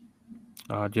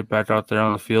get back out there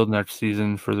on the field next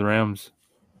season for the Rams.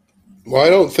 Well, I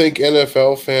don't think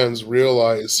NFL fans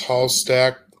realize how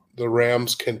stacked the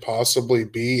Rams can possibly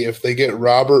be if they get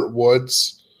Robert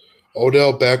Woods,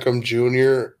 Odell Beckham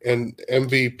Jr., and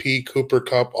MVP Cooper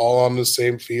Kupp all on the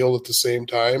same field at the same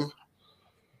time.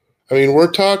 I mean,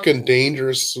 we're talking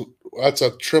dangerous. That's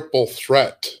a triple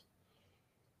threat.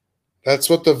 That's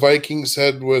what the Vikings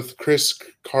had with Chris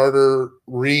Carter,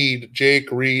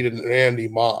 Jake Reed, and Randy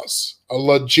Moss. A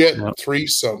legit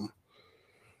threesome.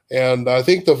 And I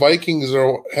think the Vikings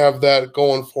have that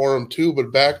going for them too.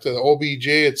 But back to the OBJ,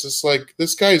 it's just like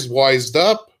this guy's wised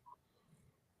up.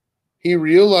 He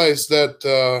realized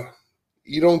that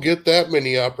you don't get that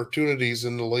many opportunities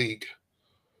in the league.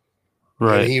 and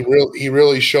Right. he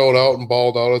really showed out and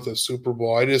balled out at the Super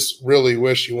Bowl. I just really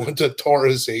wish he went to tore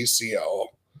his ACL.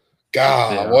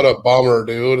 God, Yeah. what a bummer,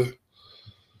 dude.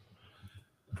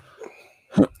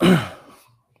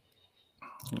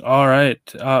 All right.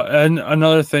 And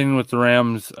another thing with the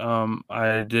Rams,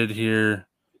 I did hear,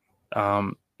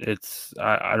 I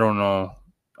don't know.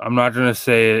 I'm not gonna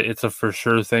say it's a for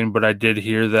sure thing, but I did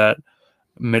hear that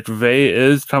McVay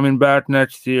is coming back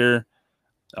next year.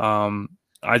 Um,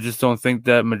 I just don't think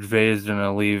that McVay is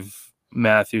gonna leave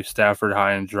Matthew Stafford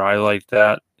high and dry like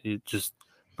that. You just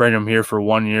bring him here for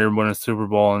 1 year, win a Super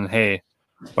Bowl, and hey,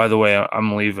 by the way,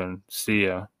 I'm leaving. See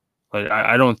ya. Like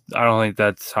I don't think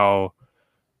that's how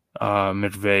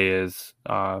McVay is.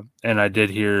 And I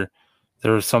did hear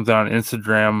there was something on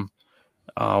Instagram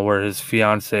where his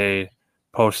fiance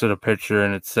posted a picture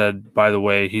and it said, by the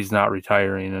way, he's not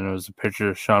retiring. And it was a picture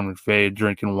of Sean McVay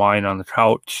drinking wine on the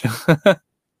couch.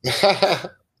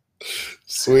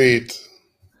 Sweet.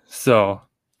 So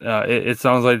it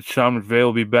sounds like Sean McVay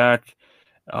will be back.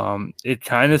 It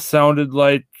kind of sounded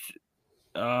like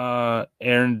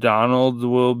Aaron Donald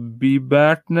will be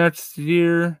back next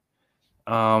year.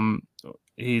 Um,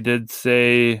 he did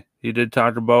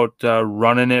talk about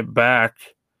running it back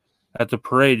at the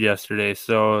parade yesterday,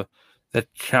 so that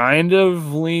kind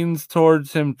of leans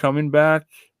towards him coming back.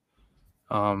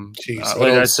 Jeez, I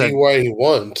Like don't I see said, why he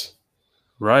won't.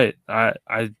 right? I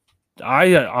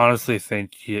honestly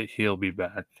think he'll be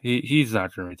back. He's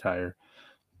not going to retire,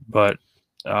 but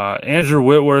Andrew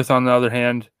Whitworth, on the other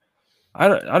hand, I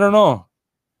don't know.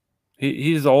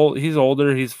 He's old. He's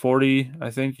older. He's 40.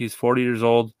 I think he's 40 years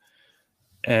old,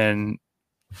 and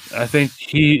I think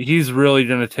he's really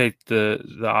going to take the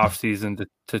off season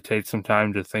to take some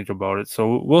time to think about it.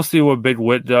 So we'll see what Big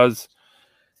Wit does.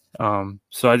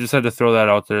 So I just had to throw that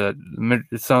out there. That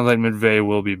it sounds like McVay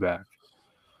will be back.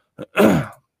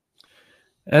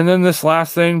 And then this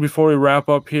last thing before we wrap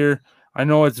up here, I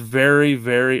know it's very,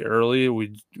 very early.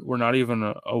 We're not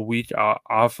even a week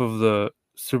off of the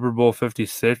Super Bowl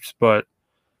 56, but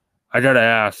I gotta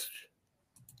ask,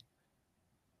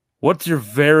 what's your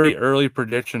very early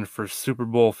prediction for Super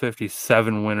Bowl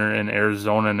 57 winner in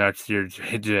Arizona next year,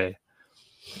 JJ?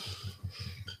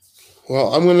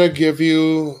 Well, I'm going to give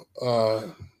you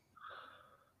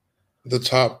the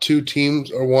top two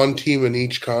teams or one team in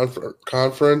each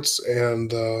conference.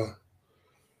 And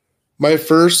my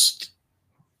first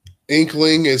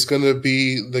inkling is going to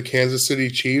be the Kansas City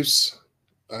Chiefs.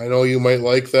 I know you might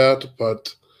like that,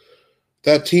 but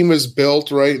that team is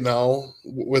built right now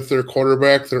with their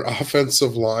quarterback, their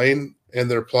offensive line,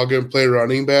 and their plug and play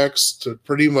running backs to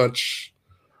pretty much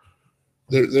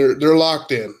they're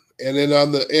locked in. And then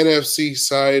on the NFC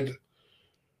side,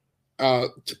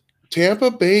 Tampa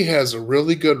Bay has a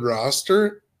really good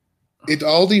roster. It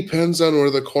all depends on where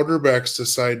the quarterbacks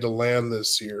decide to land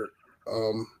this year.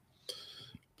 Um,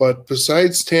 but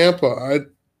besides Tampa,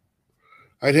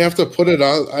 I'd have to put it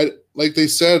on. I like they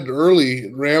said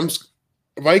early,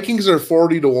 Vikings are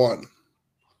 40-1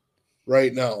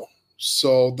 right now,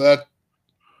 so that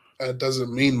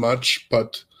doesn't mean much.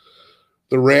 But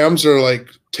the Rams are like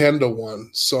 10-1,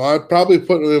 so I'd probably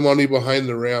put my money behind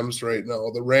the Rams right now.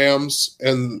 The Rams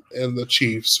and the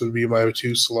Chiefs would be my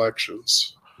two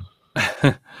selections.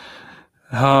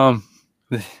 um,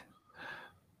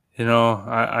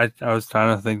 I was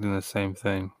kind of thinking the same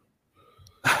thing.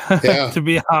 Yeah, To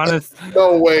be honest,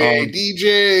 no way, um,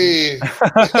 DJ.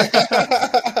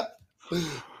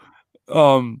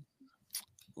 um,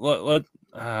 let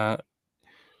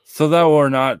so that we're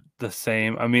not the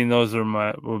same. I mean, those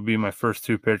would be my first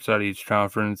two picks out of each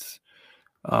conference.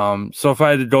 So if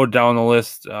I had to go down the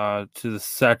list to the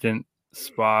second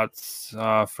spots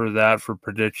for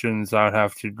predictions, I would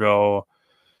have to go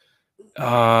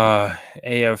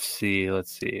AFC.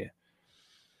 Let's see.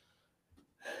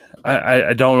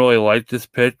 I don't really like this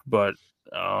pick, but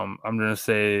I'm gonna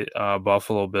say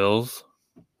Buffalo Bills.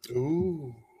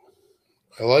 Ooh,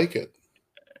 I like it.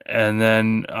 And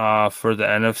then for the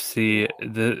NFC,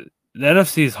 the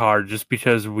NFC is hard just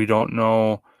because we don't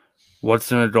know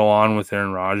what's going to go on with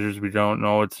Aaron Rodgers. We don't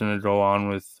know what's going to go on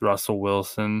with Russell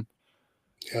Wilson.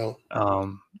 Yeah, We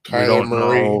Kyler don't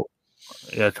Murray. know,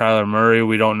 yeah, Kyler Murray.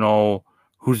 We don't know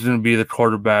who's going to be the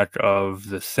quarterback of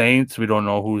the Saints. We don't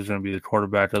know who's going to be the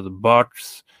quarterback of the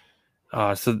Bucks.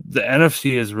 So the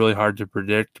NFC is really hard to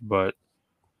predict, but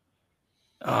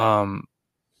um,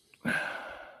 if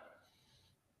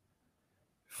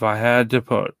I had to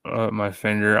put my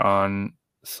finger on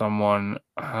someone,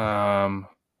 man,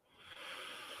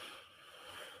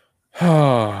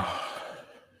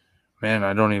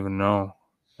 I don't even know.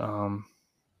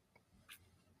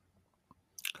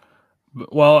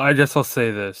 Well, I guess I'll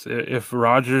say this: if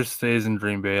Rodgers stays in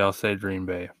Green Bay, I'll say Green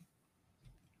Bay.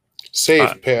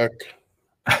 Safe pick.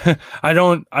 I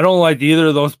don't like either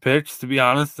of those picks, to be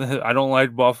honest. I don't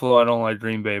like Buffalo. I don't like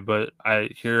Green Bay, but I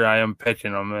am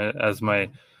picking them as my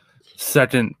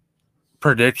second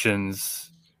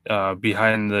predictions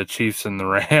behind the Chiefs and the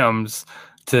Rams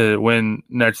to win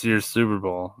next year's Super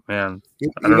Bowl. Man,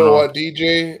 You I don't know know. what,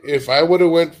 DJ?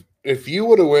 If you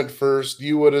would have went first,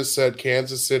 you would have said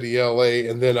Kansas City, LA,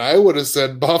 and then I would have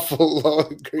said Buffalo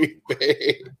and Green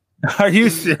Bay. Are you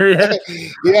serious?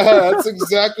 Yeah, that's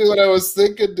exactly what I was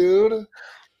thinking, dude.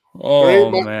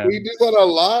 Oh man, We do that a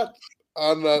lot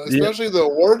on, especially the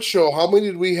award show. How many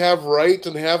did we have right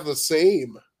and have the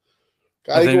same?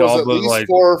 I I think it think was all at but least like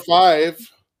 4 or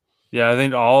 5. yeah, I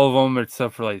think all of them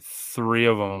except for like 3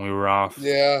 of them we were off.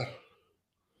 Yeah.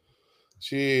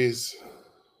 Jeez.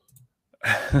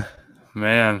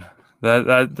 Man,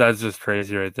 that's just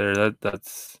crazy right there.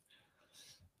 That's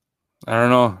I don't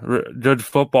know. Good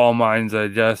football minds, I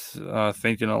guess,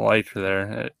 thinking alike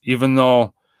there. Even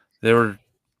though they were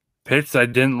picks I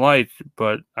didn't like,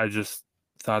 but I just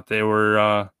thought they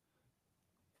were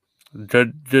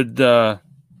good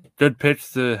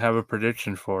picks to have a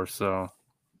prediction for. So,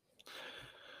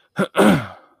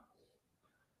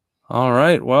 all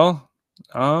right. Well,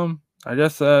 I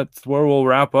guess that's where we'll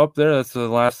wrap up there. That's the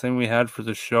last thing we had for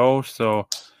the show. So,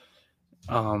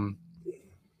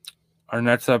 our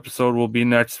next episode will be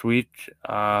next week.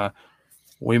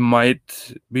 We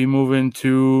might be moving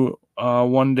to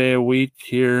 1 day a week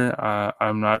here.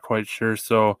 I'm not quite sure.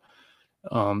 So,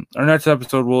 our next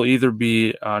episode will either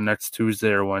be next Tuesday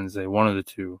or Wednesday, one of the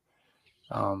two.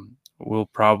 We'll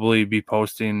probably be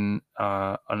posting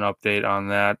an update on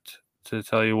that to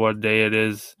tell you what day it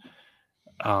is.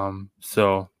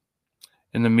 So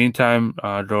in the meantime,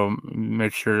 go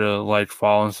make sure to like,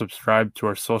 follow, and subscribe to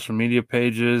our social media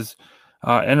pages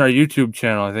and our YouTube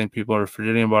channel. I think people are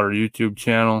forgetting about our YouTube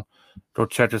channel. Go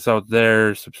check us out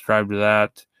there. Subscribe to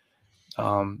that.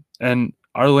 And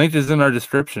our link is in our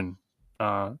description.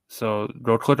 So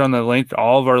go click on the link.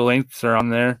 All of our links are on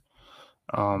there.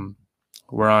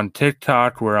 We're on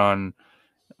TikTok. We're on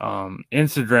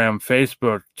Instagram,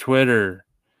 Facebook, Twitter.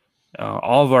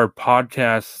 All of our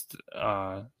podcast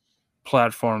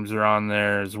platforms are on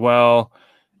there as well.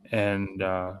 And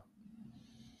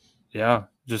yeah,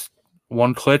 just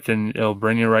one click and it'll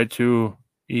bring you right to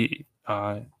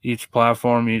each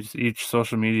platform, each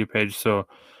social media page. So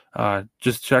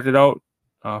just check it out,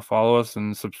 follow us,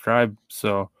 and subscribe.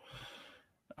 So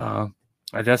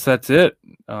I guess that's it.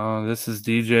 This is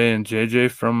DJ and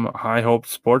JJ from High Hope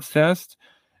Sportscast,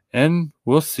 and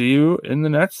we'll see you in the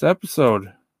next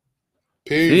episode.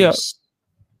 Peace. See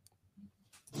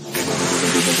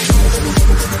ya.